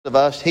Of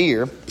us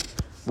here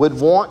would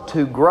want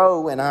to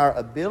grow in our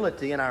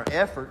ability and our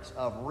efforts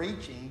of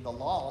reaching the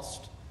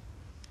lost.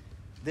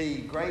 The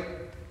Great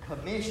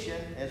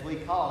Commission, as we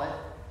call it,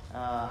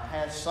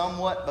 has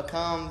somewhat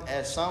become,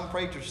 as some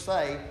preachers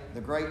say,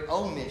 the Great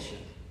Omission,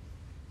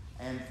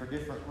 and for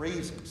different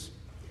reasons.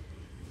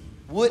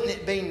 Wouldn't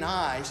it be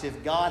nice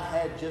if God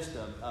had just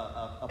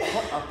a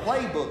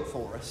playbook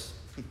for us?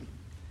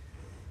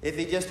 If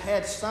He just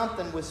had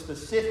something with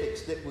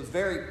specifics that was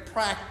very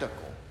practical.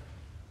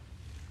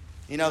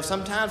 You know,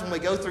 sometimes when we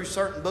go through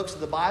certain books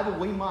of the Bible,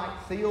 we might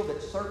feel that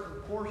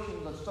certain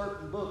portions of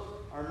certain books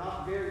are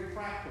not very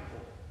practical.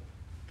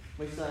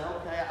 We say,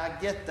 okay, I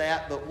get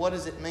that, but what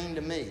does it mean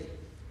to me?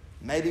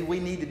 Maybe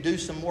we need to do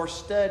some more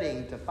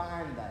studying to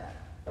find that.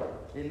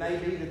 It may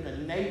be that the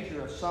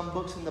nature of some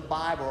books in the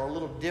Bible are a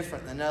little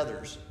different than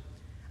others.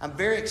 I'm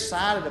very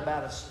excited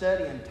about a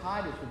study in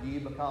Titus with you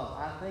because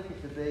I think it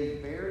to be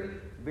very,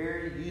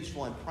 very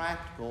useful and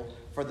practical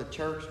for the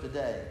church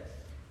today.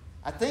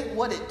 I think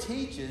what it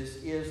teaches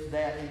is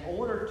that in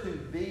order to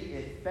be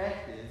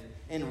effective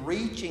in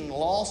reaching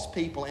lost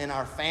people in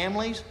our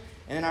families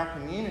and in our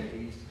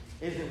communities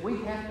is that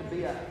we have to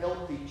be a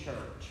healthy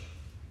church.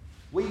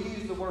 We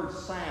use the word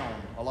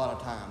sound a lot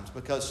of times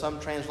because some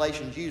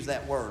translations use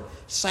that word.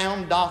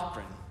 Sound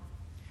doctrine.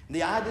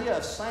 The idea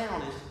of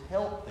sound is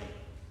healthy.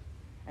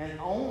 And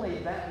only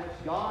that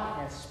which God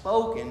has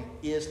spoken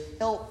is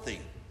healthy.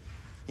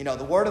 You know,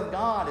 the Word of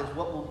God is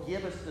what will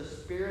give us the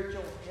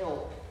spiritual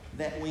health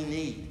that we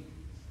need,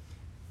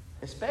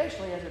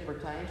 especially as it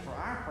pertains for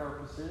our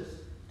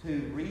purposes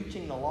to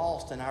reaching the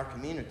lost in our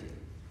community.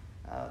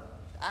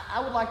 I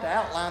would like to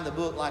outline the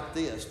book like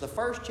this. The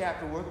first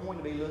chapter we're going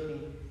to be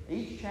looking,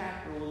 each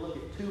chapter will look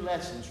at 2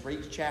 lessons for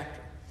each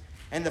chapter.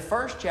 And the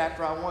first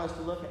chapter I want us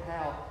to look at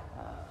how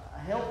a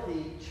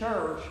healthy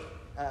church,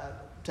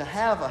 to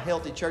have a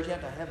healthy church, you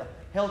have to have a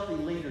healthy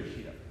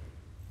leadership.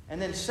 And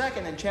then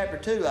second, in chapter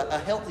 2, a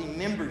healthy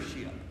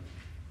membership.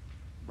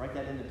 Break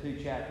that into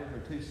 2 chapters, or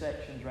 2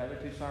 sections rather,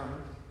 2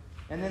 sermons.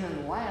 And then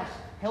in the last,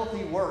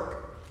 healthy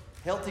work,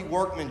 healthy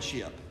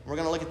workmanship. We're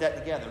going to look at that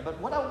together. But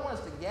what I want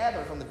us to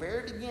gather from the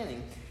very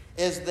beginning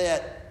is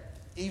that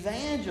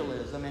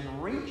evangelism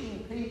and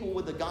reaching people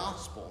with the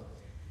gospel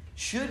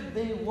should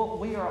be what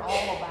we are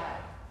all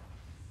about.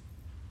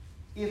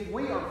 If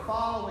we are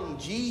following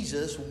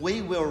Jesus,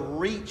 we will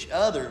reach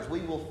others. We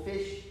will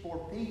fish for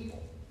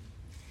people.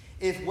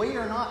 If we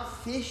are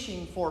not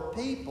fishing for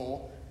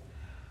people,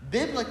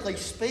 biblically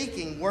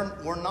speaking,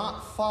 we're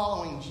not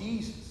following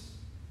Jesus.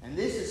 And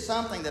this is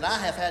something that I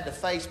have had to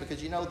face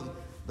because, you know,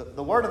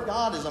 the Word of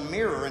God is a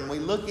mirror, and we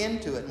look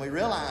into it and we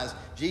realize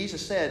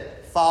Jesus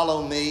said,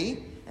 "Follow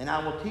me, and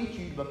I will teach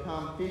you to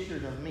become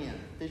fishers of men,"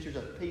 fishers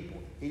of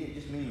people. He didn't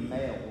just mean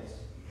males.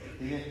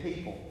 He meant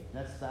people.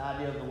 That's the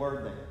idea of the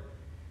word there.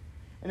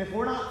 And if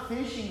we're not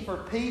fishing for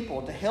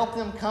people to help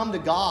them come to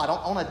God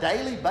on a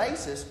daily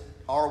basis,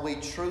 are we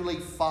truly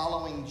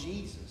following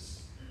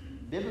Jesus?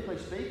 Biblically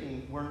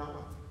speaking, we're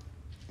not.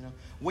 You know,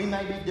 we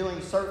may be doing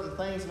certain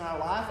things in our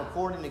life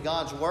according to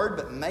God's Word,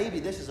 but maybe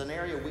this is an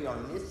area we are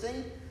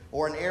missing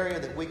or an area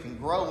that we can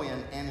grow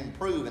in and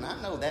improve. And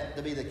I know that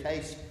to be the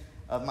case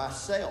of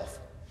myself.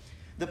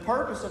 The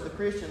purpose of the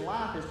Christian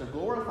life is to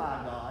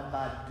glorify God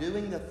by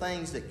doing the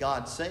things that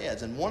God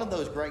says. And one of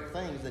those great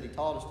things that He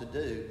taught us to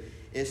do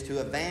is to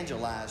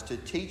evangelize, to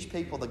teach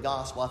people the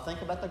gospel. I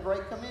think about the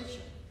Great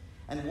Commission.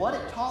 And what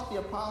it taught the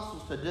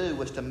apostles to do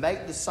was to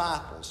make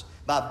disciples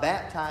by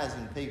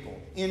baptizing people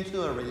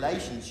into a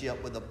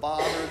relationship with the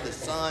Father, the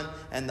Son,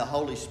 and the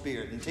Holy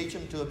Spirit, and teach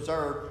them to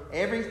observe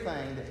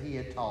everything that He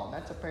had taught. And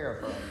that's a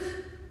paraphrase.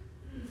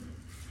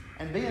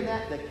 And being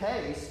that the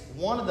case,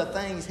 one of the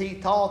things He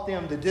taught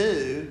them to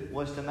do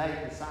was to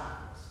make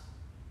disciples.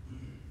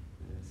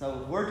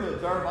 So if we're to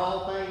observe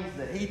all things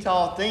that He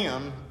taught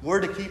them,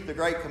 we're to keep the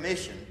Great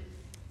Commission.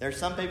 There's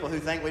some people who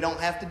think we don't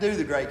have to do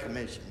the Great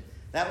Commission.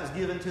 That was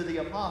given to the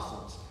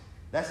apostles.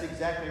 That's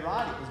exactly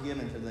right. It was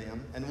given to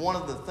them. And one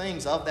of the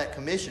things of that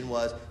commission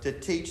was to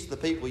teach the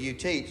people you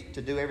teach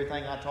to do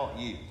everything I taught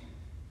you.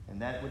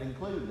 And that would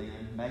include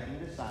then making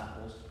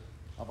disciples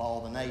of all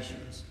the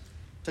nations.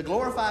 To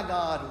glorify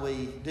God,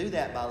 we do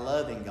that by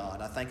loving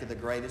God. I think of the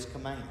greatest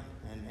command.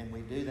 And we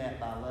do that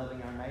by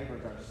loving our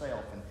neighbors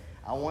ourselves. And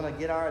I want to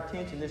get our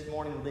attention this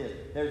morning with this.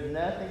 There's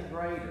nothing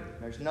greater.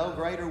 There's no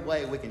greater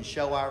way we can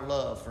show our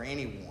love for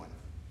anyone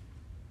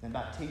than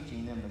by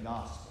teaching them the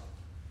gospel.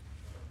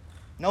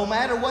 No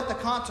matter what the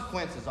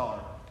consequences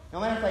are, no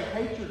matter if they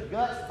hate your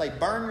guts, if they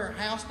burn your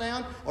house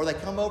down, or they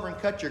come over and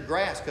cut your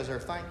grass because they're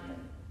thankful.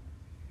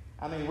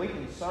 I mean, we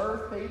can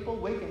serve people,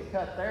 we can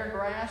cut their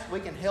grass, we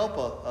can help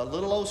a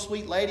little old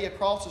sweet lady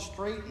across the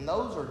street, and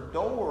those are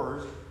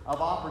doors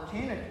of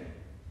opportunity.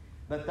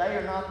 But they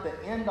are not the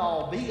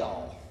end-all,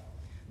 be-all.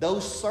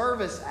 Those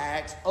service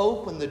acts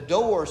open the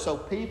door so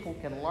people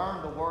can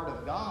learn the Word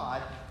of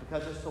God,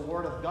 because it's the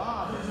Word of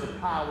God that's the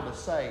power to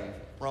save,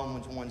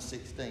 Romans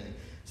 1:16.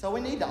 So we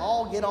need to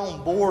all get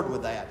on board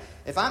with that.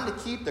 If I'm to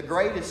keep the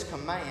greatest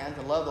command,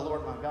 to love the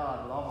Lord my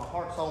God with all my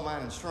heart, soul,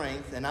 mind, and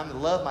strength, and I'm to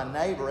love my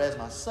neighbor as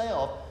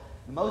myself,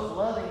 The most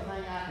loving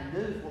thing I can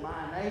do for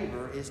my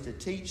neighbor is to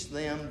teach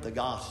them the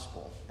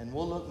gospel. And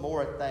we'll look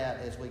more at that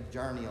as we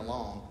journey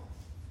along.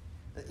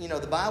 You know,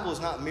 the Bible is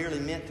not merely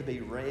meant to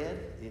be read.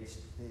 It's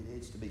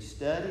to be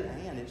studied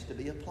and it's to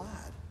be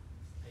applied.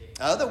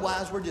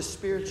 Otherwise, we're just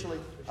spiritually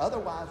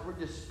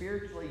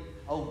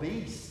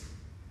obese.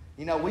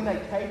 You know, we may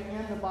take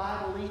in the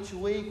Bible each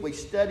week. We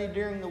study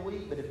during the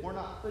week. But if we're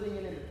not putting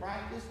it into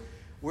practice,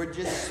 we're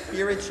just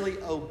spiritually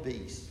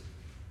obese.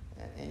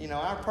 And, you know,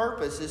 our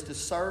purpose is to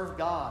serve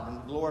God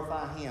and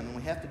glorify Him. And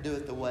we have to do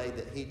it the way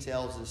that He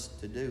tells us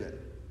to do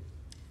it.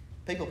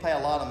 People pay a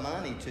lot of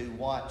money to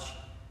watch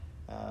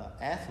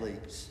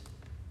athletes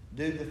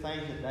do the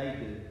things that they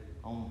do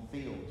on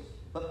fields.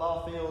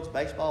 Football fields,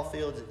 baseball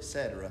fields,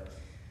 etc.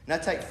 And I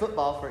take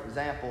football, for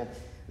example.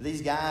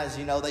 These guys,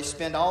 you know, they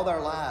spend all their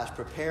lives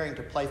preparing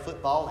to play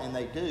football, and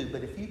they do.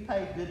 But if you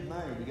pay good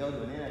money to go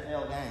to an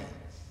NFL game,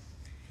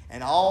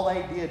 and all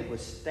they did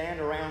was stand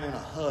around in a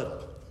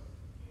huddle,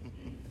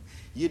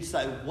 you'd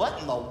say,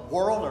 what in the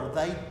world are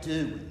they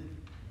doing?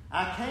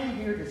 I came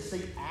here to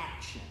see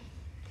action.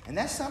 And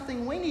that's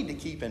something we need to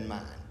keep in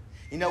mind.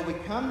 You know, we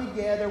come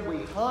together,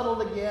 we huddle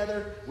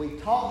together, we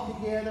talk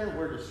together,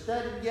 we're to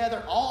study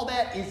together. All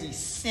that is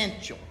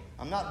essential.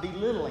 I'm not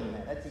belittling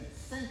that. That's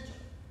essential.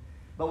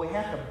 But we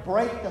have to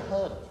break the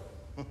huddle.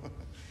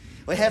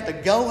 We have to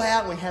go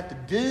out, we have to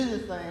do the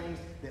things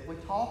that we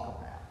talk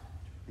about.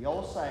 The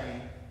old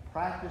saying,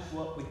 practice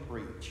what we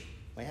preach.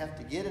 We have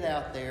to get it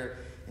out there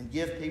and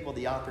give people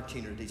the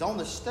opportunities. On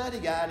the study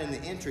guide in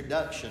the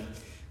introduction,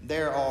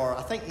 there are,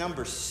 I think,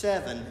 number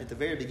 7 at the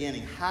very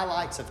beginning,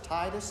 highlights of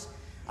Titus.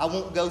 I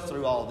won't go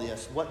through all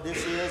this. What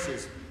this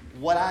is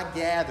what I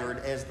gathered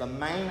as the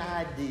main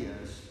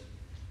ideas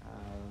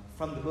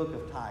from the book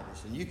of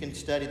Titus. And you can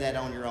study that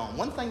on your own.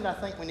 One thing that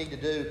I think we need to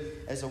do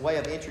as a way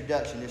of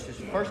introduction is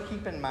just first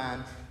keep in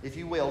mind, if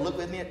you will, look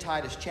with me at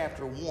Titus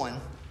chapter 1,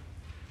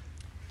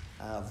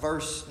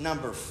 verse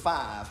number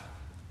 5.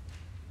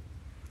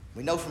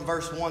 We know from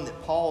verse 1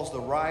 that Paul's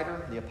the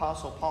writer, the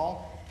Apostle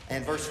Paul.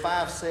 And verse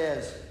 5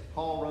 says,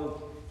 Paul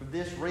wrote, for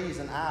this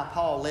reason I,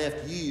 Paul,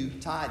 left you,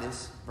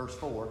 Titus, verse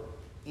 4,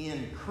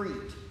 in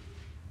Crete.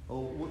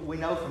 Well, we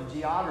know from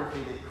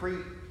geography that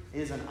Crete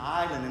is an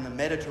island in the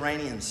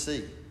Mediterranean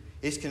Sea.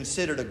 It's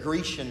considered a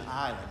Grecian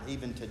island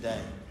even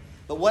today.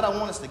 But what I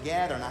want us to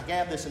gather, and I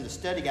gathered this in the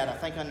study guide, I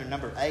think under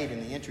number 8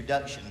 in the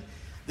introduction,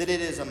 that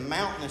it is a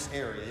mountainous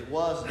area. It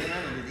was then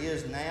and it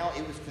is now.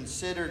 It was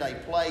considered a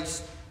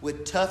place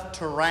with tough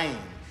terrain.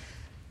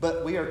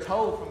 But we are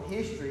told from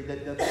history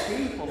that the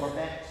people of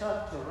that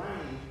tough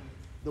terrain,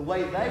 the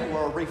way they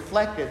were,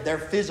 reflected their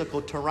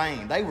physical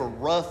terrain. They were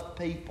rough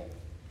people.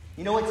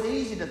 You know, it's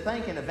easy to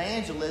think in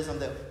evangelism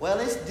that, well,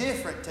 it's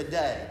different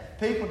today.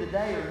 People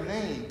today are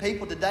mean.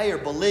 People today are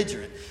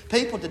belligerent.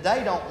 People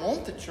today don't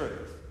want the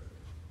truth.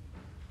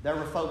 There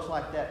were folks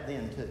like that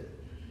then too.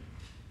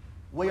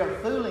 We are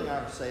fooling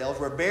ourselves.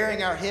 We're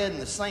burying our head in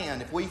the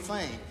sand if we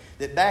think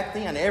that back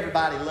then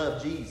everybody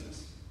loved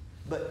Jesus.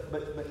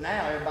 But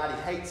now everybody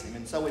hates him,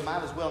 and so we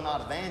might as well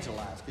not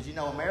evangelize, because you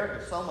know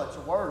America's so much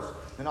worse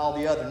than all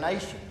the other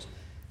nations.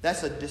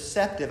 That's a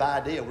deceptive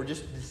idea. We're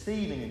just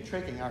deceiving and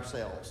tricking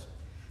ourselves.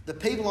 The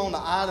people on the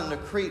island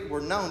of Crete were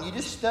known. You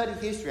just study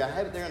history. I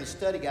have it there in the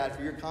study guide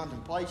for your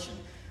contemplation.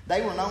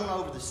 They were known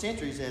over the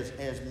centuries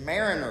as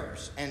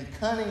mariners and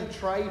cunning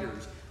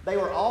traders. They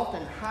were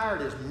often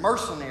hired as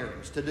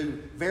mercenaries to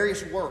do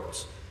various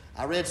works.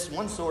 I read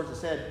one source that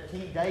said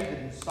King David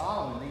and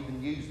Solomon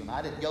even used them.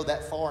 I didn't go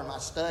that far in my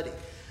study.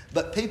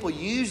 But people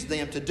used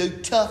them to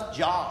do tough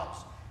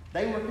jobs.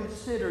 They were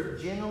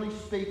considered, generally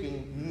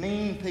speaking,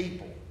 mean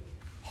people,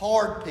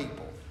 hard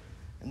people.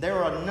 And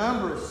there are a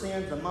number of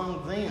sins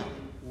among them,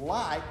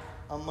 like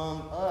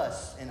among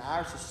us in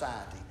our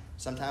society,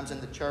 sometimes in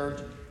the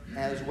church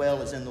as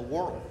well as in the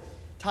world.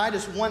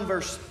 Titus 1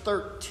 verse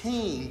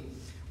 13,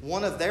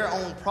 one of their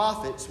own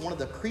prophets, one of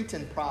the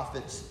Cretan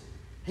prophets,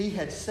 he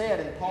had said,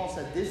 and Paul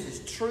said this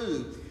is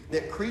true,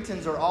 that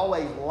Cretans are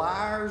always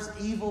liars,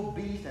 evil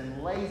beasts,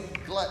 and lazy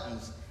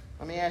gluttons.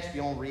 Let me ask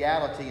you on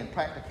reality and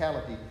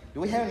practicality. Do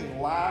we have any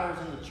liars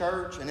in the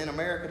church and in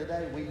America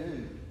today? We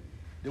do.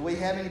 Do we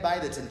have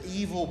anybody that's an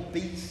evil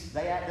beast?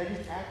 They're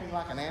just acting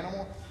like an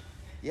animal?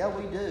 Yeah,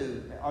 we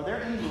do. Are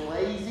there any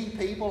lazy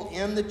people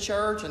in the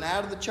church and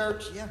out of the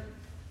church? Yeah,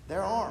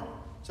 there are.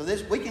 So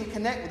we can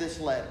connect with this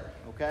letter,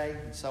 okay?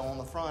 And so on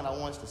the front, I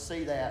want us to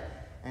see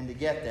that and to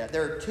get that.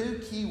 There are 2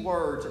 key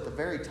words at the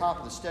very top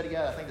of the study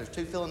guide. I think there's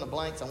 2 fill in the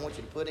blanks I want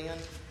you to put in.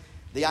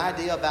 The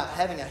idea about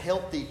having a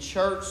healthy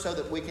church so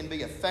that we can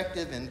be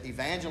effective in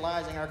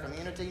evangelizing our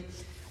community.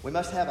 The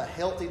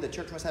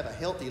church must have a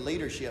healthy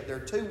leadership. There are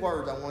 2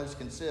 words I want us to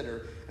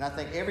consider, and I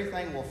think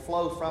everything will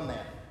flow from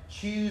that.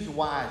 Choose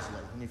wisely.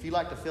 And if you'd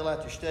like to fill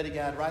out your study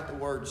guide, write the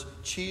words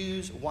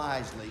choose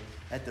wisely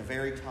at the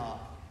very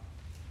top.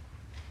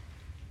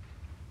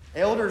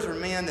 Elders are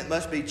men that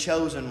must be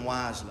chosen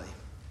wisely,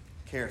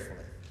 carefully.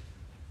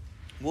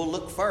 We'll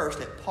look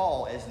first at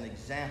Paul as an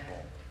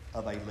example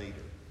of a leader.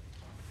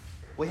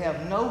 We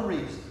have no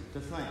reason to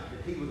think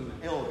that he was an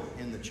elder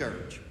in the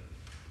church.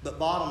 But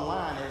bottom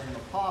line, as an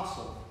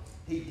apostle,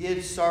 he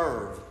did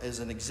serve as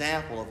an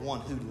example of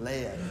one who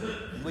led.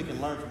 And we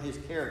can learn from his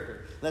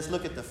character. Let's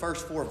look at the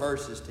first 4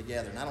 verses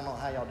together. And I don't know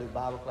how y'all do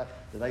Bible class.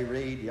 Do they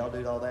read? Do y'all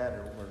do all that?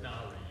 No,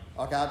 I read.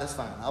 Okay, that's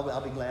fine.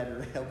 I'll be glad to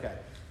read. Okay.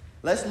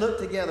 Let's look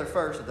together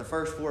first at the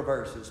first 4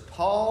 verses.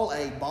 Paul,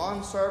 a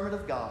bondservant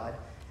of God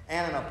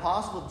and an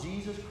apostle of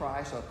Jesus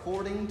Christ,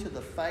 according to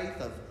the faith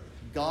of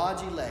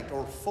God's elect,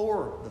 or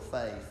for the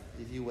faith,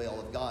 if you will,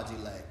 of God's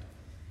elect,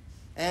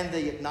 and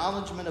the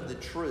acknowledgement of the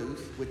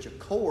truth which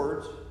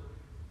accords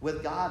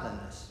with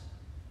godliness,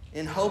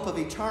 in hope of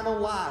eternal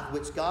life,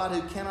 which God,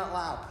 who cannot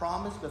lie,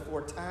 promised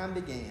before time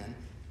began,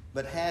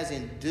 but has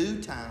in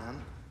due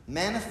time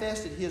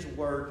manifested his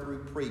word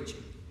through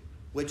preaching,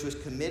 which was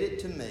committed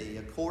to me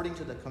according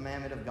to the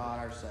commandment of God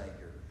our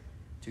Savior.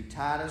 To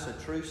Titus, a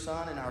true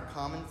son in our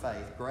common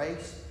faith,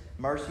 grace,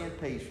 mercy,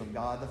 and peace from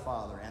God the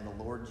Father and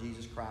the Lord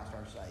Jesus Christ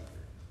our Savior.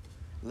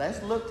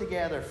 Let's look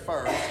together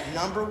first,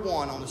 number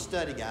 1 on the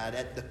study guide,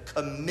 at the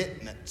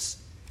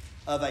commitments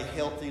of a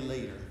healthy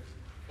leader.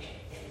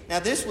 Now,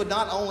 this would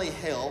not only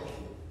help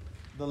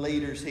the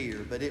leaders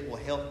here, but it will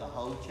help the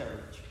whole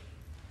church.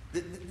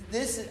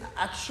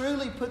 I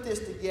truly put this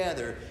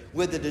together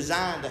with the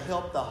design to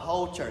help the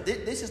whole church.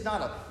 This is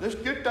not let's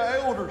get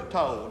the elders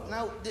told.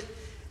 No,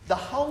 the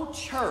whole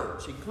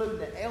church, including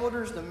the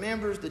elders, the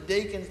members, the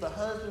deacons, the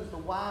husbands, the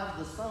wives,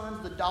 the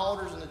sons, the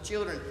daughters, and the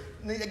children,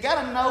 they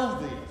got to know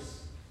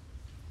this.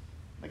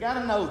 They got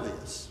to know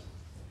this.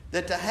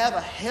 That to have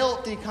a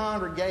healthy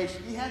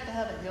congregation, you have to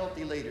have a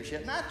healthy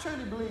leadership. And I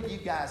truly believe you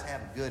guys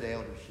have good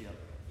eldership.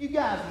 You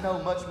guys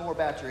know much more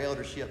about your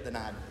eldership than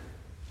I do.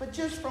 But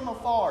just from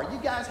afar, you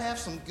guys have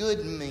some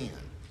good men,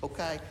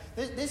 okay?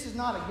 This is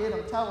not a get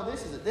them told.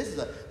 This is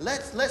a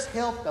let's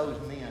help those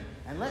men,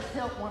 and let's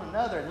help one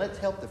another, and let's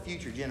help the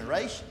future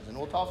generations. And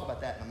we'll talk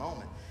about that in a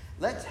moment.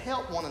 Let's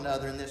help one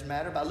another in this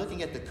matter by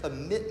looking at the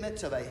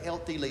commitments of a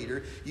healthy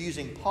leader,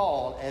 using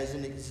Paul as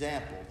an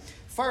example.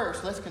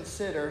 First, let's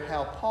consider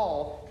how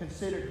Paul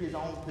considered his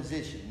own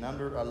position,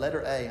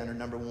 letter A under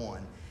number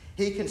 1.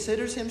 He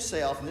considers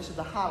himself, and this is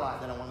the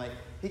highlight that I want to make,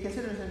 he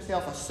considers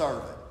himself a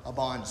servant, a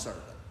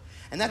bondservant.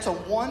 And that's a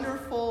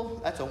wonderful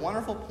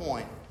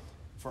point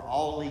for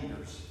all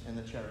leaders in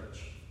the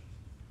church.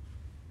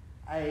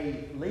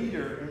 A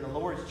leader in the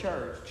Lord's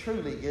church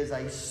truly is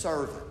a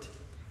servant.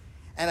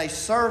 And a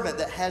servant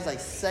that has a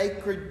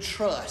sacred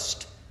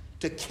trust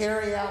to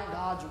carry out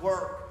God's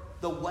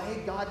work the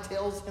way God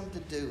tells him to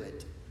do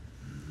it.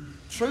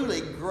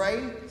 Truly,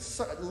 great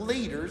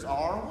leaders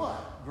are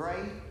what?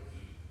 Great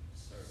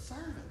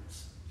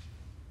servants.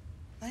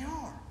 They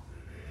are.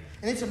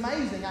 And it's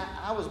amazing.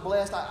 I was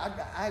blessed. I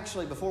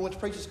actually, before I went to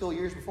preaching school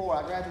years before,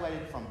 I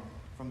graduated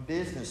from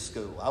business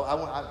school.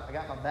 I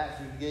got my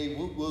bachelor's degree,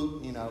 whoop,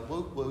 whoop,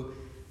 whoop, whoop.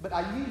 But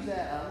I use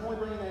that, I'm only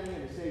bringing that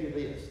in to tell you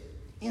this.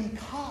 In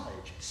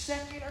college,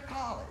 secular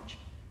college,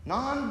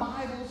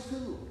 non-Bible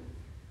school,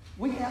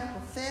 we have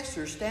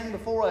professors standing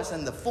before us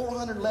in the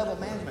 400-level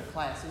management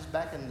classes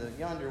back in the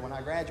yonder when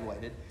I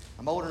graduated.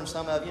 I'm older than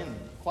some of you and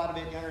quite a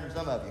bit younger than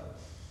some of you.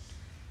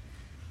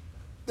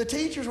 The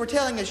teachers were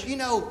telling us,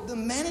 the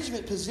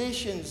management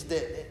positions,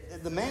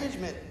 the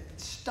management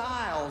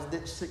styles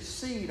that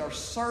succeed are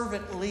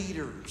servant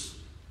leaders.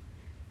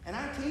 And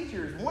our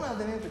teachers, one of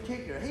them in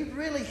particular, he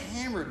really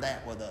hammered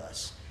that with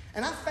us.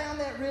 And I found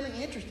that really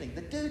interesting.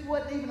 The dude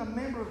wasn't even a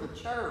member of the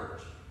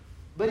church,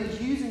 but he's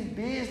using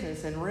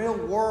business and real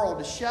world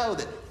to show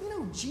that,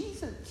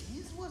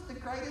 Jesus was the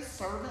greatest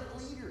servant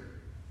leader.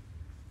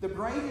 The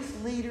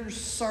greatest leaders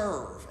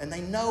serve, and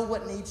they know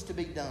what needs to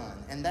be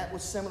done. And that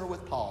was similar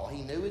with Paul.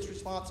 He knew his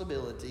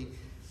responsibility.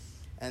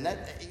 And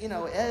that,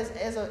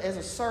 as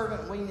a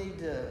servant, we need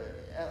to,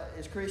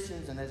 as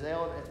Christians and as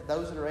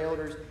those that are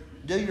elders,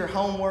 do your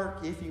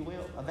homework, if you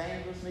will.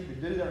 Evangelists need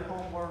to do their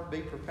homework,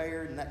 be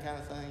prepared, and that kind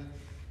of thing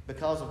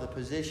because of the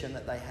position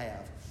that they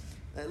have.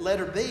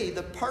 Letter B,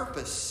 the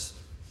purpose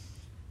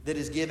that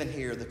is given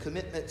here, the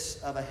commitments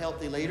of a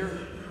healthy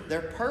leader,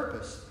 their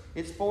purpose.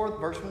 It's for,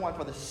 verse 1,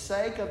 for the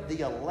sake of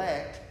the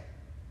elect,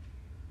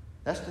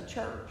 that's the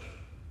church.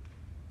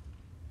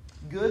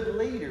 Good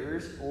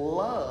leaders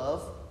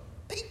love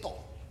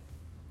people.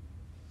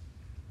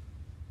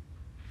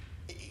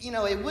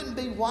 It wouldn't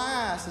be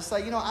wise to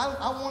say,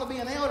 I want to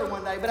be an elder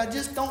one day, but I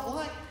just don't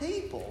like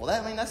people.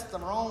 That's the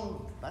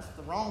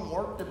wrong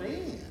work to be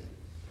in.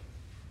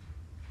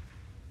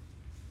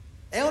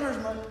 Elders,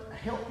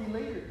 healthy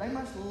leaders, they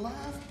must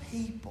love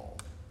people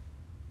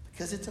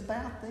because it's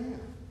about them.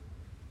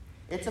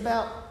 It's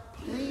about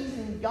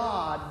pleasing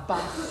God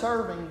by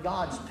serving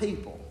God's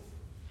people.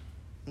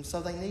 And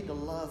so they need to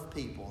love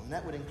people, and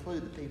that would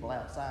include the people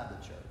outside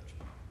the church.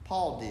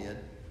 Paul did.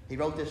 He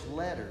wrote this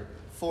letter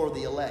for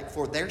the elect,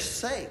 for their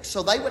sake,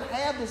 so they would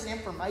have this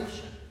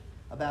information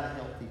about a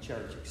healthy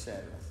church,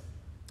 etc.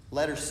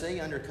 Letter C,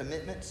 under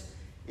commitments,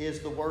 is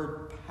the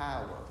word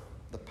power,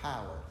 the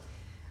power.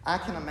 I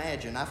can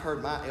imagine, I've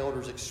heard my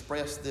elders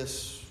express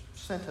this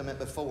sentiment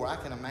before, I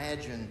can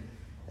imagine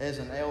as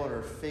an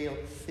elder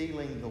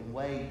feeling the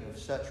weight of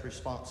such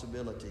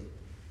responsibility.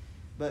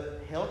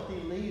 But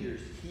healthy leaders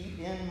keep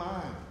in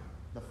mind,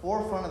 the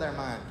forefront of their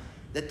mind,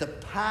 that the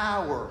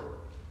power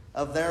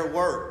of their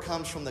work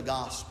comes from the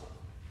gospel.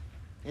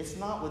 It's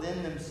not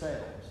within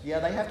themselves. Yeah,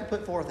 they have to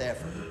put forth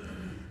effort.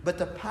 But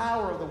the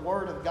power of the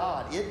Word of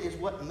God, it is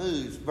what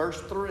moves. Verse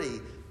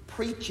 3,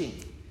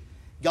 preaching.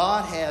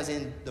 God has,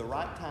 in the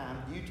right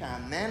time, due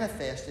time,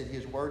 manifested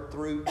His Word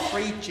through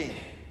preaching.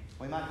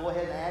 We might go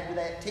ahead and add to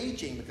that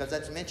teaching, because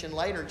that's mentioned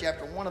later in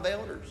chapter 1 of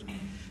Elders.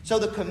 So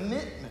the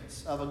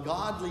commitments of a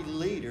godly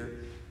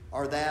leader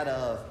are that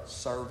of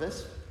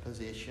service,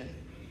 position,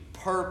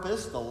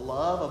 purpose, the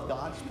love of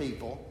God's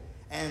people,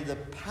 and the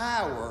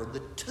power,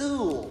 the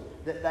tool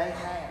that they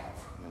have.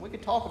 And we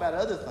could talk about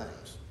other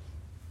things.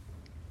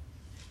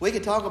 We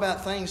could talk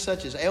about things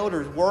such as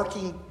elders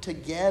working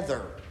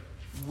together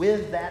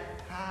with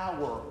that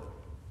power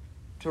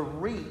to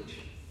reach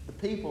the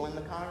people in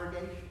the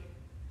congregation,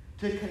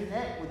 to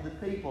connect with the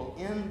people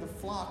in the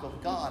flock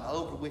of God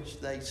over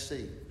which they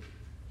see,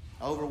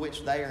 over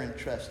which they are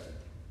entrusted.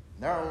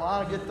 There are a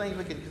lot of good things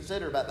we can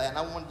consider about that, and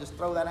I want to just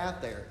throw that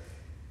out there.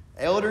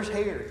 Elders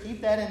here,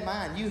 keep that in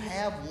mind. You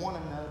have one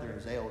another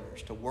as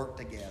elders to work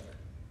together.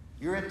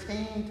 You're a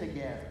team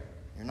together.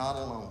 You're not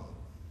alone.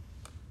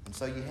 And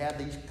so you have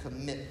these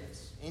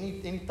commitments.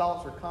 Any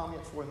thoughts or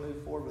comments before we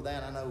move forward with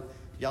that? I know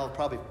y'all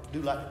probably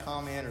do like to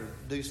comment or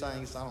do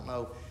things. I don't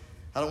know.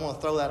 I don't want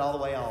to throw that all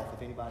the way off.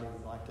 If anybody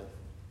would like to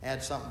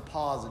add something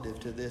positive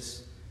to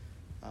this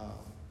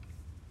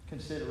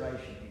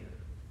consideration here.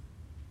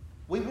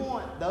 We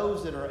want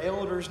those that are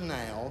elders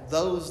now,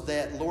 those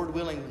that, Lord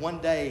willing, one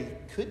day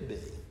could be,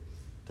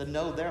 to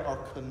know there are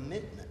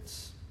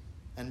commitments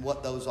and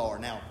what those are.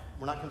 Now,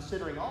 we're not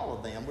considering all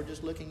of them. We're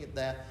just looking at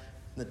that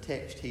in the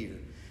text here.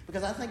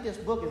 Because I think this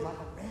book is like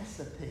a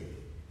recipe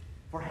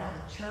for how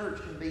the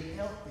church can be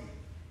healthy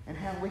and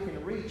how we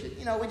can reach it.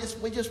 You know, we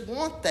just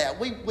want that.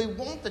 We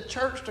want the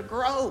church to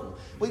grow.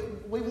 We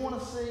want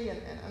to see,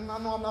 and I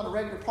know I'm not a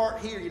regular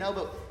part here, you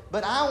know,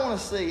 but I want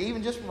to see,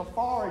 even just from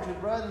afar as your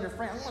brother and your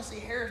friend, I want to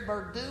see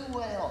Harrisburg do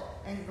well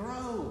and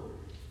grow.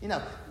 You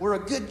know, we're a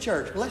good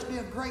church. Well, let's be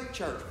a great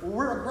church. Well,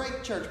 we're a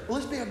great church. Well,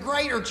 let's be a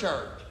greater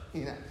church.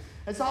 You know,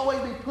 it's always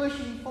be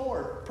pushing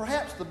forward.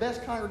 Perhaps the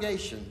best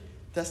congregation,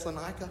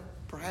 Thessalonica,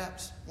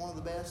 perhaps one of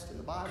the best in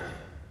the Bible.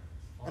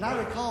 And I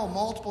recall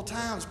multiple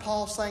times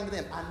Paul saying to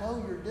them, I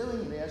know you're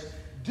doing this.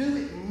 Do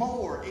it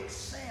more.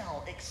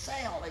 Excel,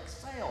 excel,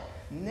 excel.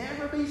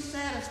 Never be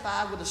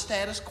satisfied with the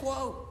status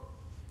quo.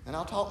 And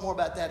I'll talk more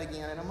about that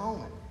again in a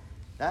moment.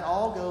 That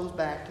all goes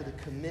back to the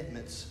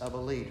commitments of a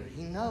leader.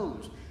 He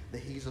knows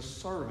that he's a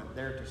servant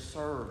there to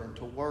serve and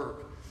to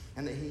work,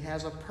 and that he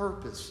has a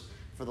purpose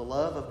for the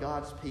love of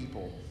God's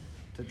people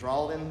to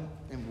draw them.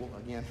 And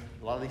again,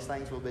 a lot of these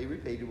things will be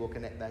repeated. We'll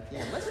connect back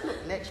in. Let's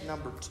look next,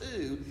 number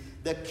 2,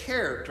 the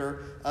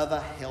character of a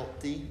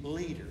healthy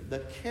leader. The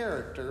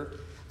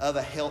character of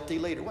a healthy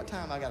leader. What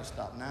time I got to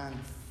stop? 9:40?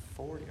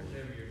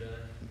 Whenever you're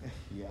done.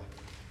 Yeah.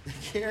 The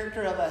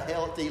character of a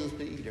healthy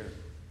leader.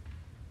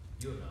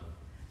 You'll know.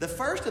 The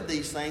first of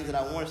these things that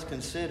I want us to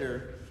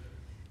consider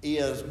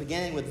is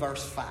beginning with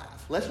verse 5.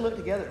 Let's look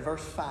together at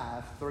verse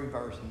 5 through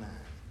verse 9.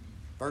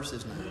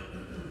 Verses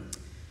 9.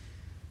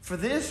 For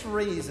this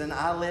reason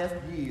I left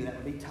you, that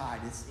would be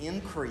Titus,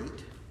 in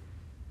Crete,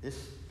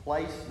 this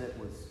place that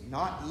was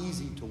not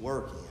easy to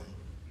work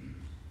in,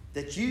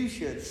 that you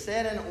should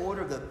set in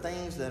order the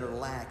things that are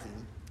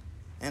lacking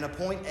and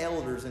appoint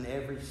elders in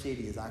every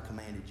city as I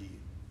commanded you.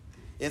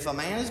 If a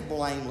man is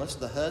blameless,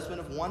 the husband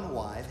of one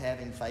wife,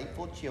 having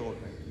faithful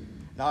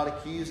children, not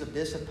accused of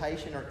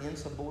dissipation or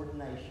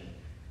insubordination,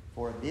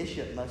 for a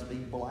bishop must be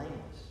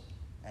blameless,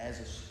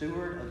 as a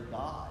steward of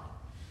God,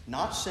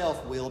 not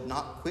self-willed,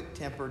 not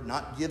quick-tempered,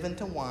 not given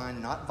to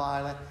wine, not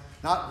violent,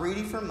 not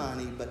greedy for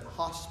money, but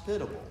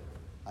hospitable,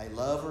 a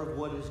lover of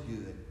what is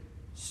good,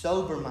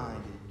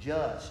 sober-minded,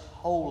 just,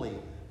 holy,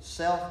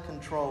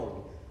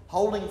 self-controlled,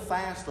 holding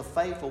fast the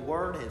faithful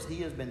word as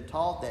he has been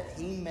taught, that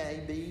he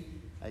may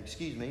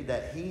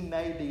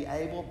be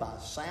able by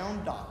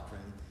sound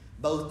doctrine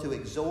both to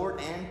exhort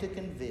and to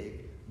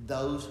convict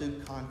those who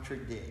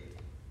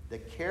contradict. The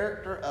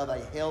character of a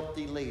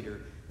healthy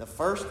leader. The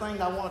first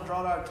thing I want to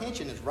draw to our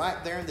attention is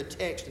right there in the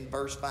text in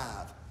verse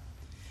 5.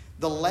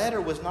 The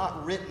letter was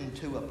not written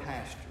to a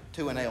pastor,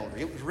 to an elder.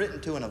 It was written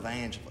to an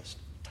evangelist,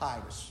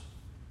 Titus.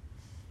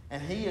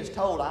 And he is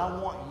told, I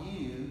want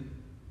you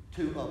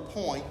to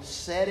appoint,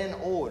 set in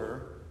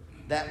order,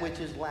 that which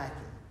is lacking.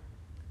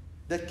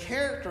 The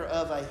character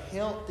of a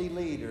healthy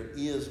leader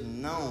is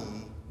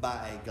known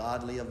by a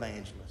godly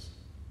evangelist.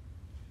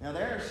 Now,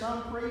 there are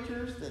some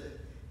preachers that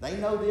they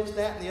know this,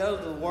 that, and the other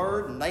of the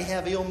word, and they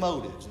have ill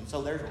motives, and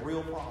so there's a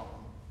real problem.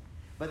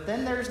 But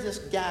then there's this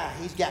guy,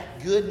 he's got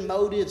good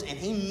motives, and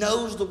he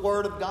knows the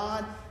word of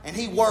God, and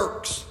he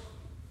works.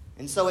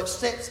 And so it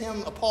sets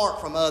him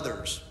apart from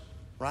others,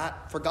 right?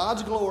 For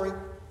God's glory.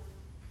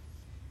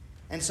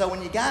 And so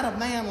when you got a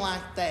man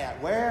like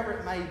that, wherever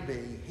it may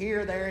be,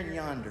 here, there, and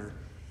yonder,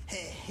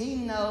 he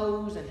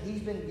knows, and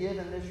he's been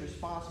given this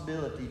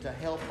responsibility to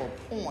help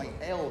appoint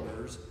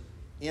elders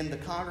in the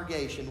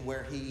congregation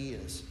where he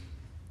is.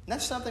 And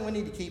that's something we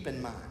need to keep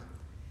in mind.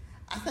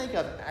 I think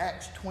of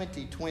Acts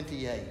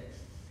 20:28,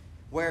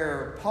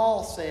 where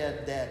Paul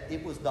said that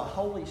it was the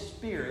Holy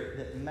Spirit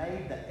that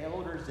made the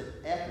elders at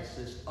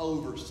Ephesus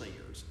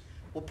overseers.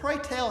 Well, pray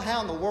tell,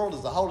 how in the world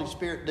does the Holy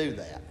Spirit do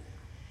that?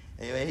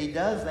 He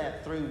does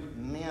that through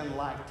men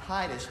like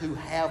Titus who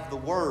have the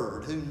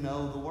Word, who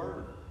know the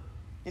Word.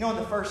 You know, in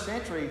the first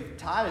century,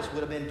 Titus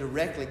would have been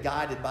directly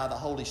guided by the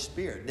Holy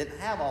Spirit. Didn't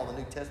have all the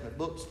New Testament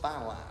books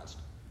finalized,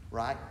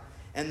 right?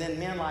 And then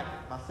men like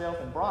myself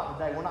and Brock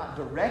today, we're not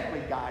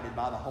directly guided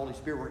by the Holy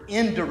Spirit. We're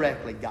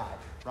indirectly guided,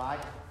 right?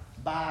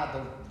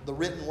 By the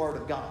written Word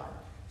of God.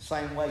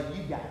 Same way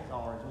you guys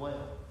are as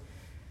well.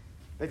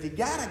 But if you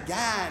got a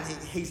guy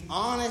and he's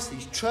honest,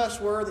 he's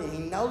trustworthy, and he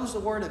knows the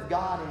Word of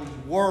God and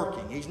he's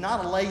working. He's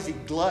not a lazy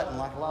glutton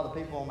like a lot of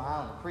the people on the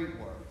island of Crete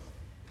were.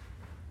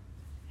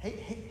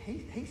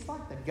 He's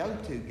like the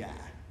go-to guy.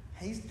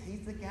 He's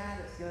the guy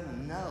that's going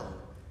to know.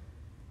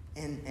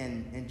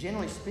 And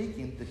generally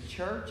speaking, the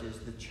church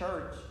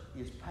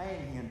is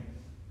paying him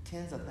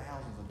tens of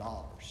thousands of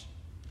dollars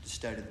to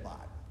study the Bible.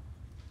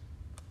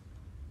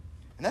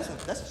 And that's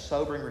a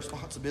sobering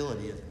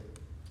responsibility, isn't it?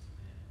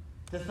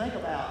 To think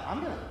about,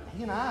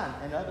 he and I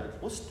and others,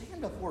 we'll stand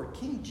before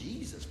King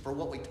Jesus for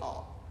what we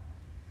taught.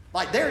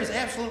 Like, there is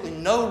absolutely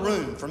no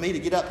room for me to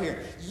get up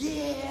here.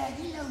 Yeah,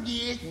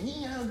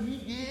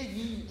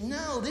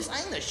 no, this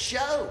ain't a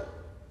show.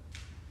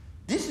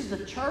 This is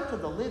the church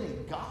of the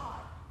living God.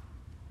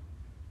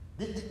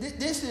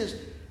 This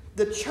is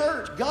the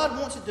church. God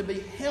wants it to be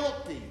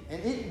healthy,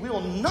 and it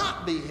will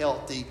not be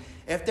healthy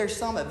if there's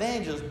some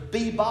evangelist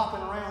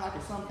bebopping around like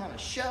it's some kind of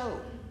show,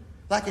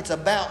 like it's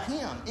about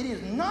him. It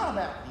is not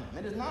about him.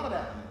 It is not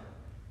about him.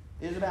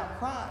 It is about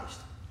Christ.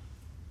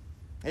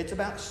 It's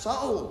about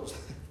souls.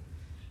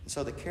 And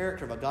so the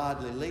character of a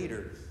godly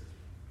leader,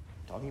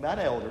 talking about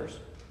elders,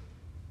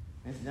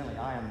 incidentally,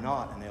 I am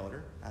not an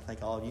elder. I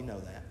think all of you know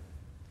that.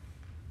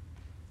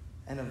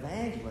 An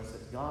evangelist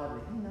that's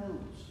godly,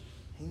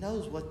 he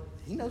knows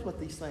what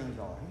these things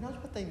are. He knows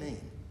what they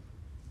mean.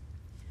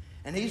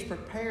 And he's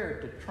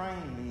prepared to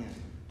train men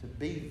to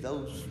be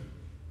those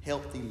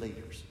healthy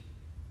leaders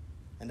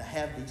and to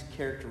have these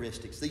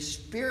characteristics, these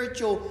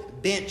spiritual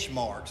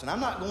benchmarks. And I'm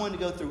not going to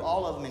go through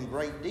all of them in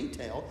great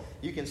detail.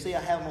 You can see I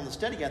have them on the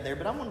study guide there,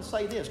 but I want to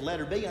say this,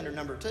 letter B under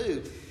number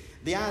 2,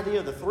 the idea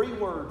of the 3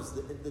 words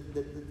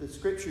that the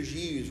Scriptures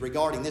use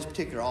regarding this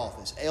particular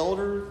office.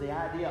 Elder, the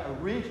idea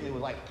originally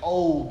was like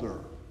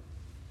older.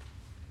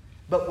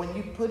 But when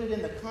you put it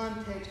in the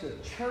context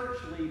of church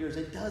leaders,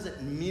 it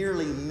doesn't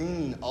merely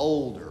mean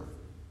older.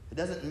 It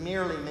doesn't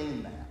merely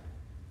mean that.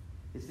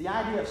 It's the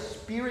idea of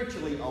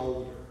spiritually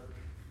older.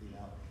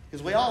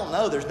 Because we all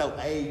know there's no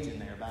age in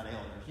there about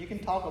elders. You can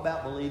talk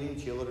about believing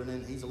children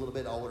and he's a little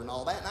bit older and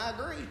all that, and I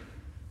agree.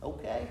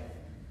 Okay.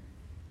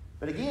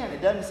 But again,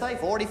 it doesn't say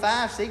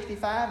 45,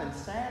 65, and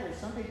sadly,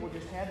 some people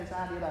just have this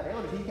idea about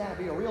elders. He's got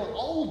to be a real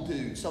old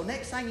dude. So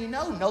next thing you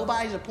know,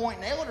 nobody's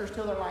appointing elders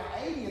till they're like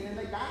 80, and then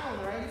they die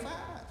when they're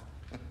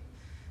 85.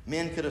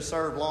 Men could have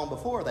served long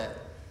before that.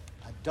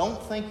 I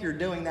don't think you're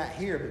doing that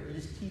here, but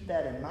you just keep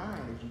that in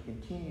mind as you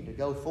continue to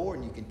go forward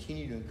and you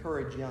continue to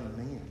encourage young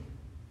men.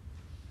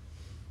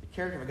 The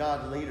character of a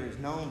godly leader is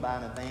known by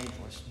an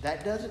evangelist.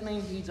 That doesn't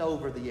mean he's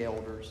over the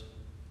elders.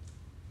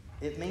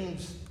 It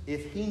means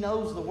if he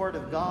knows the Word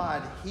of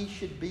God, he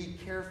should be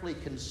carefully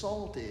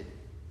consulted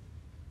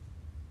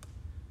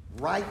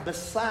right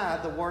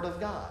beside the Word of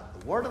God.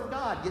 The Word of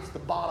God gets the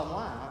bottom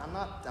line.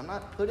 I'm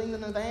not putting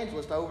an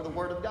evangelist over the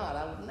Word of God.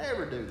 I would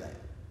never do that.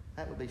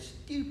 That would be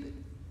stupid.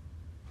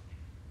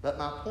 But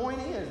my point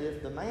is,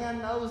 if the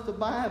man knows the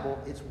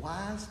Bible, it's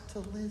wise to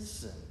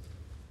listen.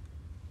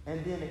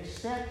 And then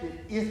accept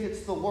it if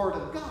it's the Word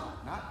of God.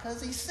 Not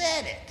because he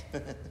said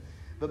it,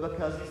 but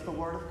because it's the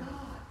Word of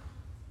God.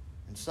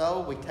 And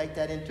so we take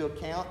that into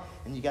account,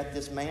 and you got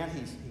this man,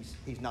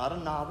 he's not a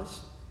novice.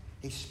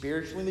 He's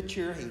spiritually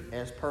mature,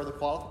 as per the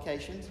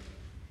qualifications.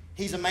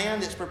 He's a man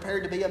that's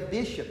prepared to be a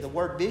bishop. The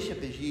word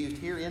bishop is used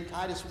here in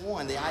Titus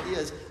 1. The idea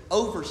is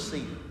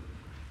overseer,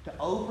 to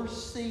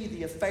oversee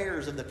the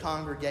affairs of the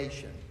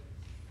congregation.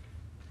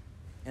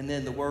 And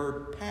then the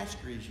word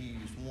pastor is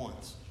used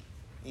once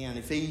in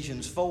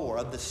Ephesians 4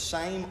 of the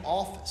same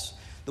office.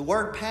 The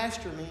word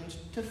pastor means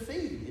to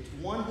feed. It's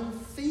one who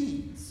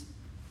feeds,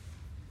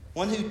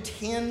 one who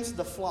tends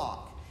the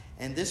flock.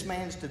 And this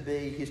man's to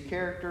be, his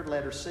character,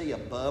 letter C,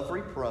 above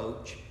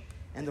reproach.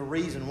 And the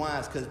reason why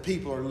is because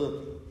people are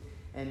looking.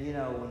 And you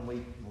know,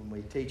 when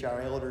we teach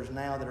our elders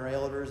now that are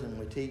elders, and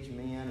we teach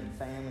men and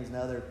families and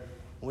other,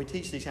 when we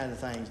teach these kinds of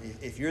things,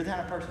 if you're the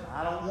kind of person,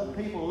 I don't want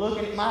people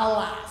looking at my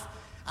life,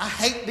 I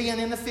hate being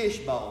in the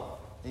fishbowl,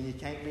 then you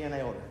can't be an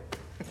elder.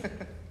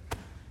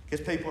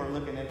 Because people are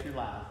looking at your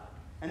life.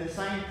 And the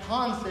same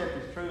concept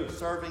is true of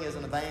serving as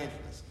an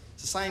evangelist.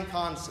 It's the same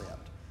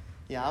concept.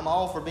 Yeah, I'm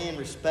all for being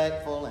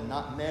respectful and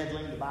not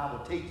meddling. The Bible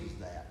teaches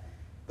that.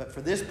 But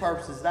for this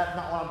purposes, that's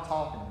not what I'm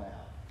talking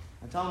about.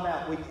 I'm talking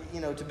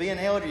about, to be an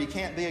elder, you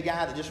can't be a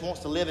guy that just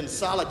wants to live in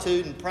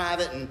solitude and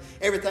private and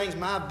everything's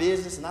my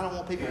business and I don't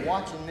want people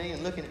watching me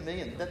and looking at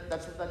me. And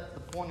that's the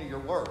point of your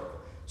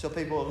work. So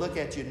people will look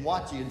at you and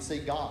watch you and see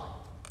God.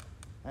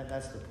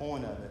 That's the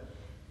point of it.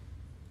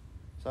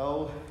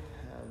 So,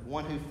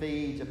 one who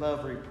feeds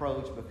above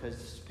reproach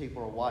because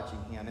people are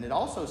watching him. And it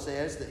also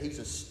says that he's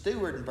a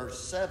steward in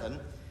verse 7.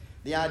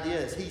 The idea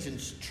is he's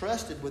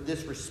entrusted with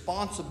this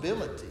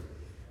responsibility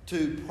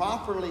to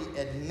properly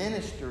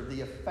administer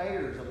the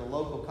affairs of the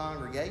local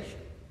congregation.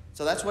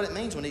 So that's what it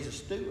means when he's a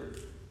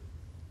steward.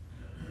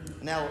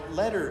 Now,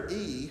 letter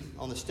E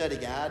on the study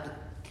guide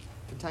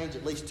contains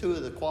at least two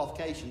of the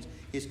qualifications.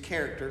 His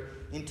character,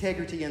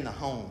 integrity in the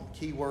home.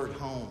 Key word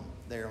home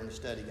there on the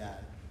study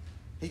guide.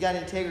 He got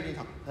integrity in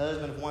the home.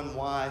 Husband of one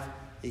wife.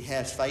 He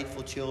has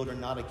faithful children,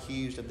 not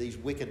accused of these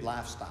wicked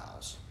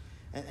lifestyles.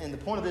 And the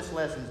point of this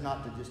lesson is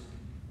not to just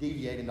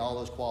deviate into all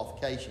those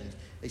qualifications,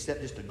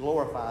 except just to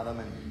glorify them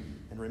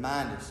and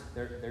remind us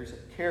there's a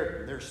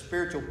character, there's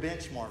spiritual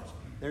benchmarks,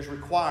 there's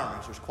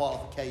requirements, there's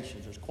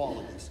qualifications, there's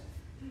qualities.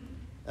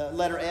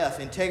 Letter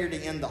F,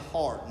 integrity in the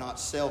heart, not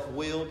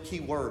self-willed. Key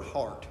word,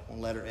 heart, on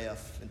letter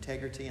F.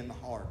 Integrity in the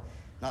heart,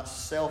 not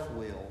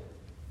self-willed.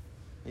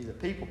 He's a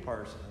people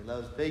person. He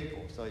loves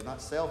people, so he's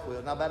not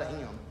self-willed, not about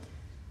him.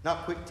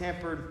 Not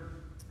quick-tempered,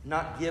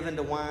 not given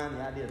to wine.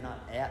 The idea is not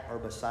at or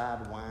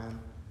beside wine.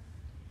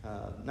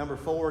 Number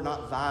 4,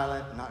 not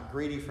violent, not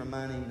greedy for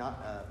money,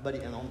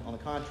 but on the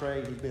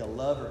contrary, he'd be a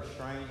lover of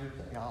strangers,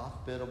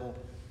 hospitable,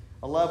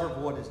 a lover of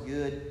what is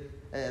good.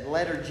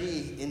 Letter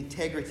G,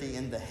 integrity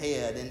in the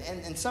head.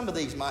 And some of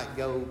these might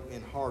go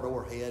in heart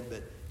or head,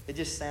 but it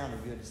just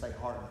sounded good to say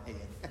heart and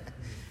head.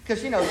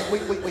 Because,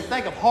 we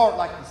think of heart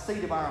like the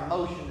seat of our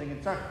emotions and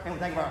concerns, and we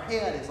think of our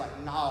head as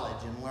like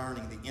knowledge and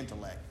learning, the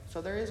intellect. So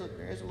there is a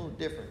little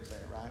difference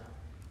there, right?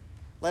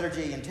 Letter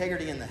G,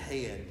 integrity in the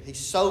head. He's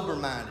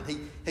sober-minded.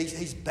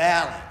 He's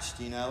balanced,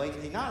 He's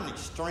not an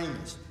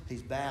extremist.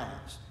 He's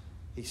balanced.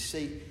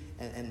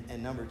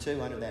 And number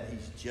 2, under that,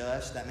 he's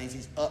just. That means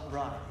he's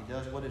upright. He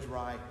does what is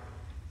right.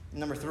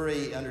 Number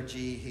 3, under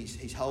G,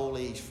 he's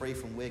holy. He's free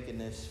from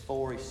wickedness.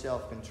 4, he's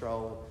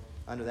self-controlled.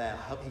 Under that,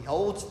 he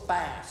holds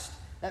fast.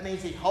 That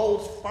means he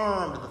holds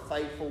firm to the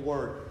faithful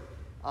word.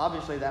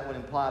 Obviously, that would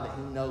imply that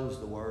he knows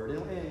the word.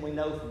 And we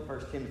know from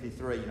 1 Timothy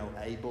 3,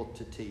 able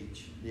to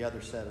teach. The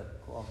other set of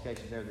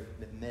qualifications there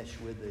that mesh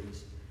with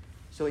these.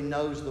 So he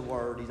knows the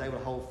word. He's able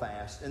to hold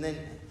fast. And then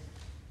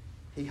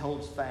he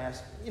holds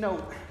fast.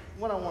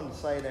 What I wanted to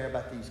say there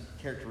about these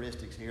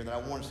characteristics here that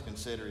I want us to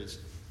consider is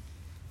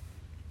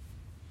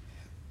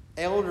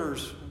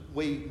elders,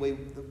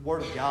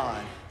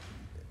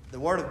 the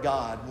Word of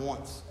God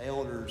wants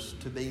elders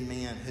to be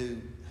men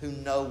who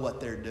know what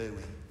they're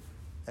doing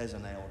as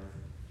an elder.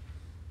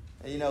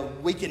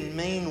 We can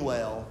mean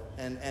well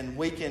and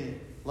we can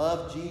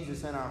love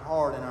Jesus in our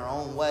heart in our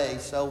own way,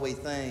 so we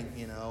think,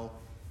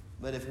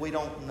 but if we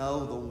don't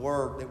know the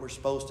work that we're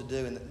supposed to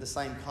do, and the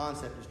same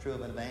concept is true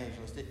of an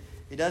evangelist,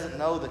 he doesn't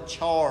know the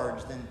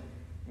charge, then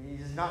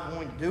he's not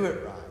going to do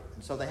it right.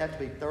 And so they have to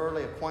be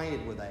thoroughly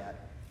acquainted with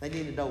that. They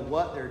need to know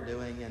what they're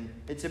doing, and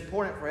it's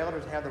important for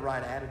elders to have the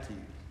right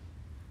attitude.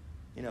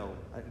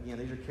 Again,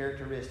 these are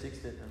characteristics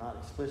that are not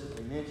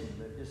explicitly mentioned,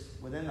 but just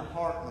within the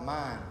heart and the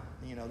mind,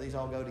 these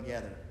all go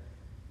together.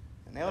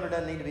 An elder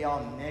doesn't need to be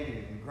all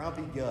negative and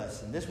grumpy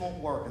Gus, and this won't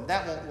work, and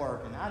that won't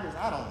work, and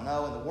I don't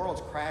know, and the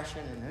world's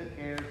crashing, and who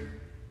cares?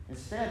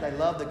 Instead, they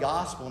love the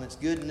gospel, and it's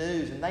good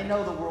news, and they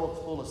know the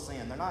world's full of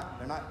sin. They're not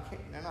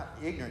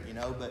ignorant,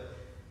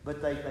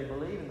 but they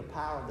believe in the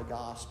power of the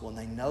gospel, and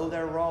they know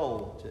their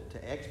role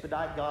to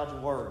expedite God's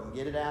word and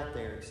get it out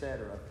there,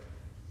 etc.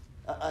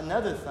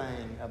 Another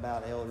thing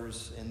about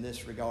elders in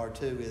this regard,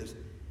 too, is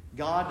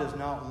God does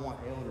not want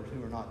elders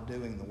who are not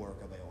doing the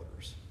work of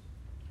elders.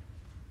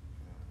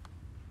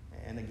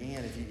 And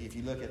again, if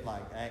you look at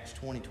like Acts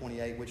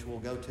 20:28, which we'll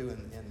go to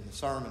in the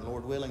sermon,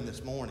 Lord willing,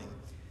 this morning,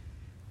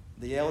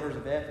 the elders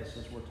of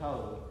Ephesus were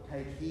told,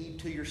 take heed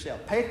to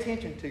yourself, pay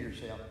attention to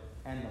yourself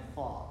and the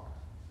flock.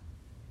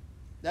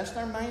 That's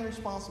their main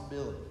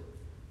responsibility.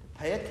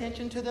 Pay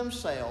attention to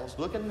themselves,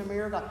 look in the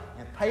mirror of God,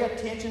 and pay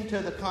attention to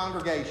the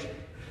congregation.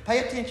 Pay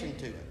attention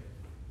to it.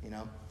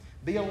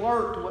 Be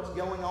alert to what's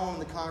going on in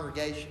the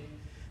congregation.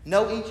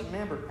 Know each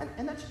member.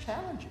 And that's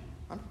challenging.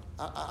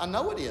 I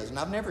know it is, and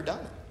I've never done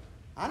it.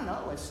 I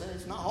know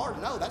it's not hard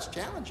to know. That's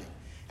challenging.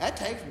 That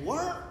takes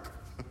work.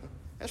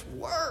 That's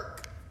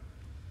work.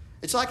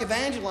 It's like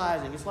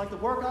evangelizing. It's like the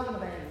work of an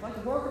evangelist. It's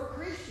like the work of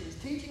Christians,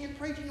 teaching and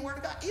preaching the Word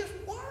of God. It's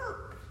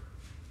work.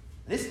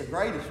 And it's the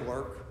greatest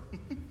work.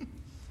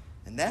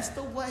 And that's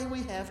the way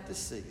we have to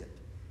see it,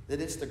 that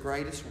it's the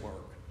greatest work.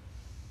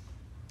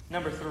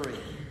 Number 3,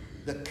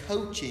 the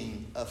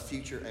coaching of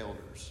future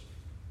elders.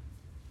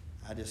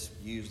 I just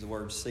used the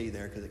word see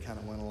there because it kind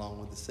of went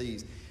along with the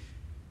C's.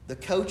 The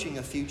coaching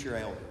of future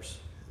elders.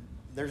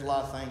 There's a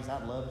lot of things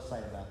I'd love to say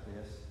about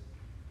this.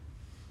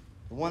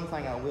 The one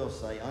thing I will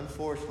say,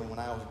 unfortunately, when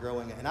I was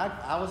growing up, and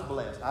I was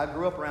blessed. I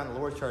grew up around the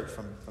Lord's church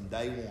from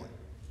day one.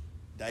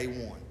 Day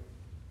one.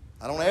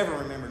 I don't ever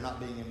remember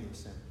not being in the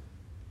assembly.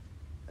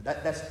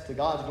 That's to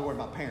God's glory,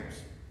 my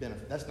parents'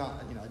 benefit. That's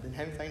not, it didn't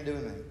have anything to do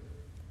with me.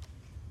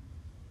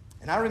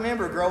 And I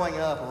remember growing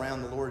up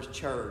around the Lord's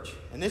church,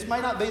 and this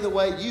may not be the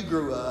way you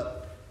grew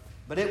up,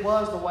 but it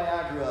was the way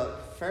I grew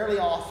up. Fairly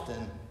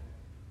often,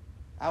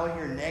 I would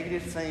hear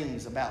negative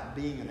things about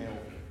being an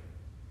elder.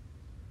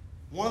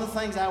 One of the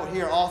things I would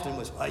hear often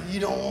was, well, you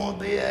don't want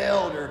to be an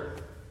elder.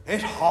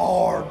 It's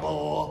hard,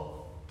 boy.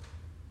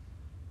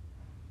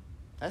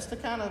 That's the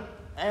kind of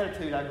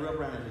attitude I grew up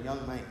around as a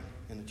young man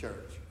in the church.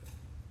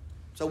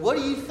 So what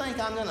do you think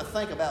I'm going to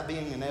think about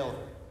being an elder?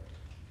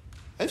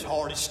 It's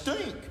hard as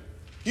stink.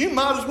 You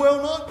might as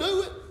well not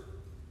do it.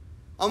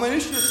 I mean,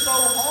 it's just so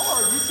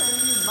hard. You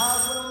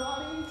might as well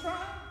not even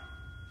try.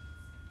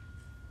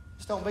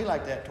 Just don't be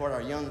like that toward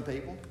our young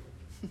people.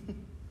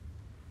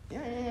 Yeah,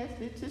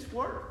 it's just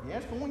work. Yeah,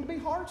 it's going to be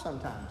hard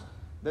sometimes.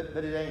 But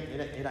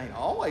it ain't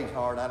always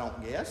hard, I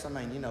don't guess. I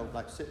mean,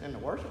 like sitting in the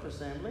worship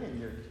assembly and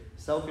you're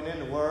soaking in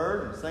the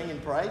Word and singing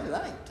praises,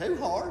 that ain't too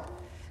hard.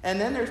 And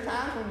then there's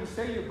times when you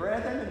see your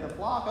brethren in the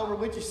flock over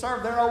which you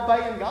serve, they're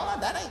obeying God.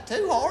 That ain't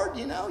too hard,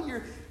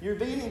 You're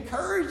being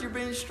encouraged, you're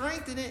being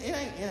strengthened. It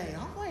ain't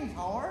always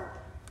hard.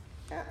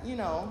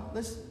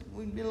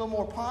 We'd be a little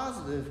more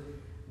positive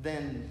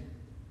than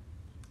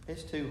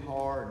it's too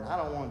hard and I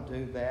don't want to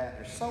do that.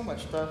 There's so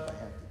much stuff I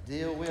have to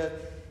deal with.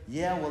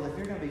 Yeah, well, if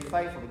you're going to be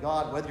faithful to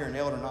God, whether you're an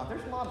elder or not,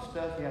 there's a lot of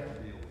stuff you have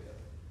to deal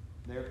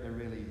with. There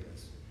really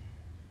is.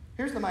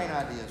 Here's the main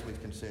ideas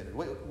we've considered.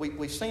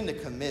 We've seen the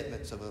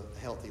commitments of a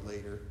healthy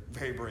leader,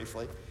 very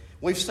briefly.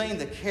 We've seen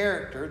the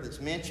character that's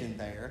mentioned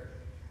there.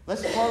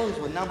 Let's close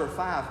with number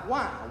 5.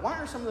 Why? Why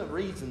are some of the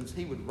reasons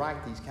he would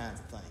write these kinds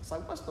of things?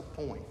 Like, what's the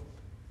point?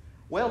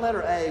 Well,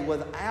 letter A,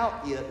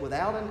 without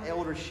an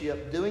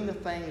eldership doing the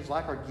things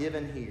like are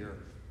given here,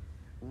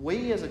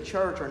 we as a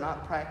church are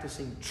not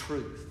practicing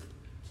truth.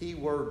 Key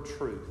word,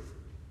 truth,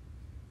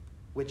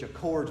 which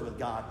accords with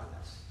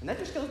godliness. And that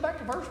just goes back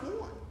to verse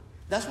 1.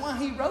 That's why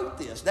he wrote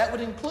this. That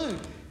would include,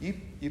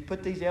 you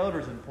put these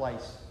elders in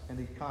place in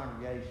these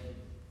congregations.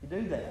 You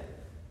do that.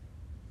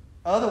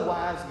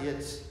 Otherwise,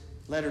 it's,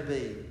 letter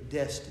B,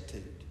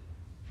 destitute.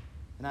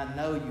 And I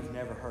know you've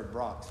never heard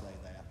Brock say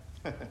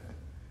that.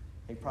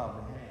 He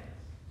probably has.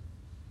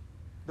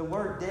 The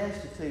word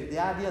destitute, the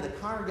idea the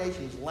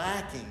congregation is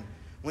lacking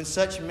when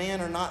such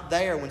men are not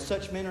there, when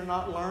such men are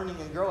not learning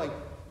and growing,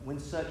 when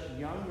such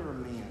younger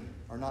men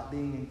are not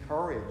being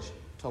encouraged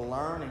to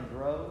learn and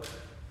grow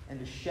and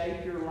to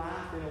shape your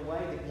life in a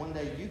way that one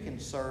day you can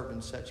serve in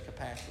such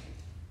capacity.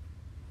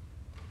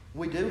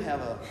 We do have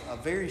a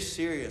very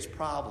serious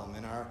problem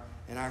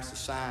in our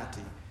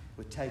society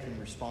with taking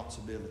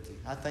responsibility.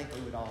 I think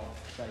we would all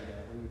say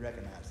that. We would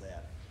recognize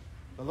that.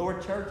 The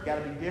Lord Church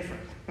got to be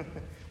different.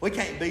 We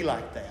can't be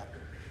like that.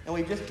 And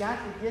we've just got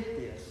to get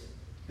this,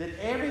 that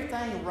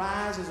everything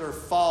rises or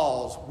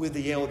falls with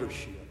the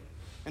eldership.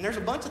 And there's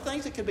a bunch of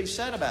things that could be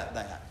said about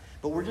that.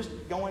 But we're just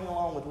going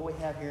along with what we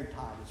have here in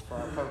Titus for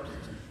our purposes.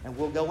 And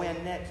we'll go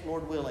in next,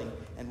 Lord willing,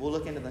 and we'll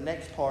look into the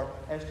next part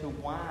as to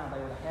why they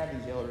would have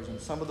these elders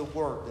and some of the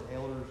work that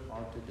elders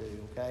are to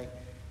do, okay?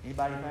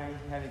 Anybody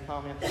have any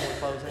comments before we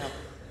close out?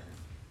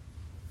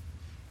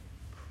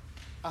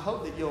 I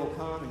hope that you'll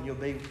come and you'll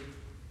be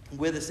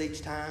with us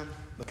each time,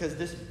 because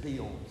this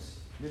builds.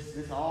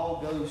 This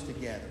all goes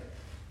together.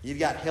 You've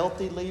got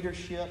healthy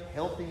leadership,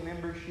 healthy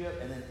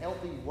membership, and then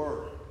healthy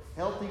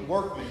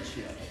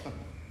workmanship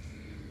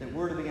that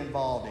we're to be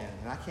involved in.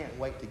 And I can't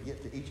wait to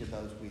get to each of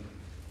those with you.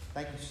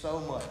 Thank you so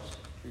much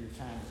for your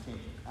time and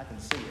attention. I can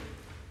see it.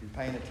 You're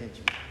paying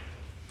attention.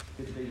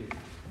 Good to be with you.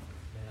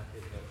 Man, I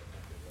picked up